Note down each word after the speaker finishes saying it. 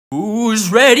Who's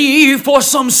ready for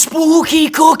some spooky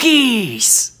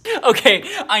cookies? Okay,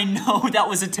 I know that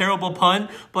was a terrible pun,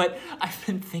 but I've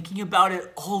been thinking about it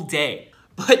all day.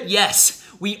 But yes,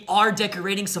 we are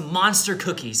decorating some monster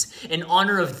cookies in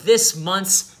honor of this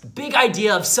month's big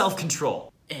idea of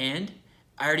self-control. And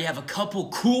I already have a couple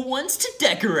cool ones to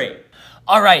decorate.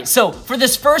 All right, so for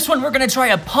this first one, we're gonna try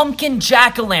a pumpkin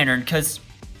jack-o'-lantern, because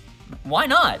why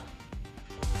not?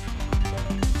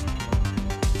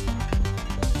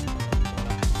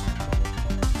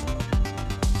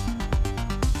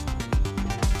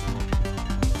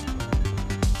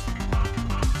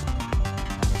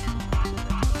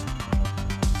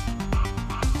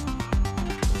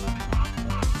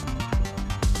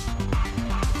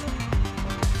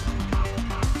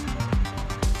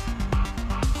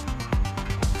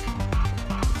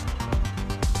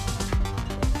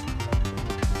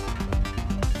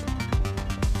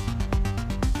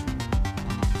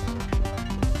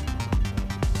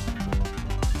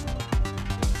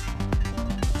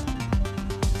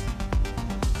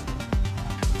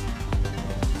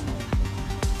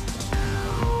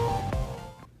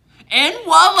 And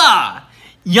voila!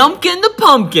 Yumpkin the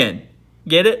pumpkin.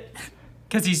 Get it?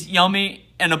 Because he's yummy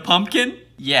and a pumpkin?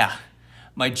 Yeah,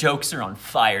 my jokes are on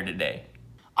fire today.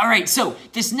 All right, so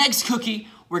this next cookie,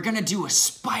 we're gonna do a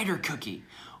spider cookie,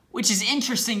 which is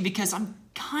interesting because I'm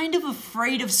kind of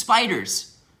afraid of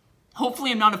spiders.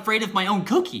 Hopefully I'm not afraid of my own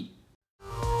cookie.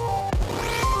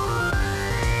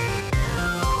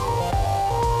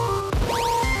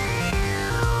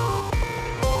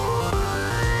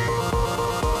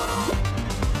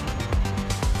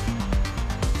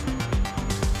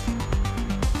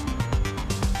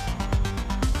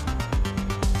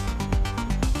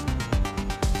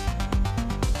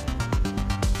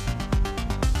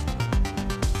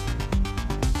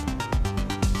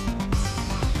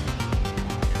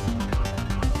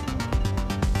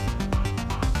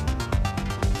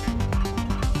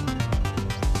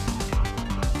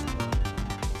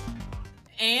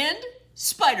 And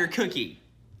spider cookie.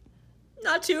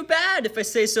 Not too bad if I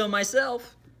say so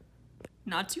myself.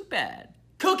 Not too bad.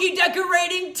 Cookie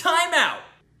decorating timeout.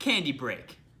 Candy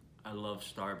break. I love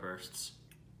Starbursts.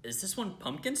 Is this one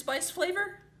pumpkin spice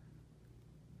flavor?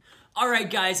 All right,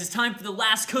 guys, it's time for the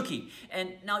last cookie.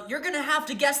 And now you're gonna have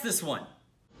to guess this one.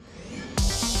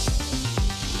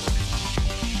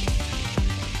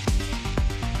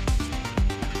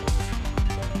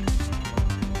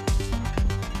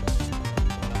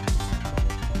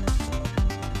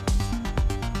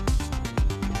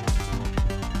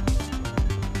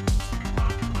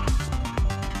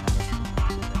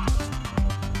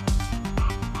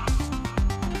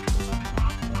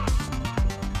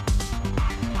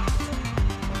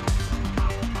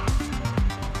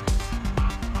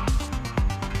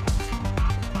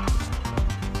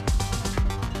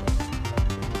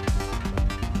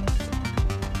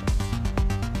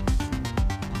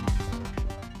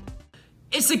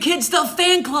 It's the Kid Stuff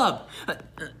Fan Club.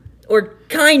 Or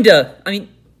kinda. I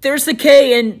mean, there's the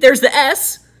K and there's the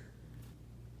S.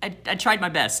 I tried my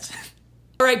best.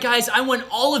 All right, guys, I want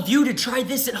all of you to try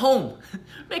this at home.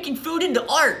 Making food into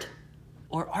art.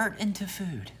 Or art into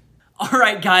food. All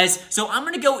right, guys, so I'm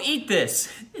gonna go eat this.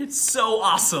 It's so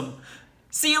awesome.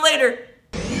 See you later.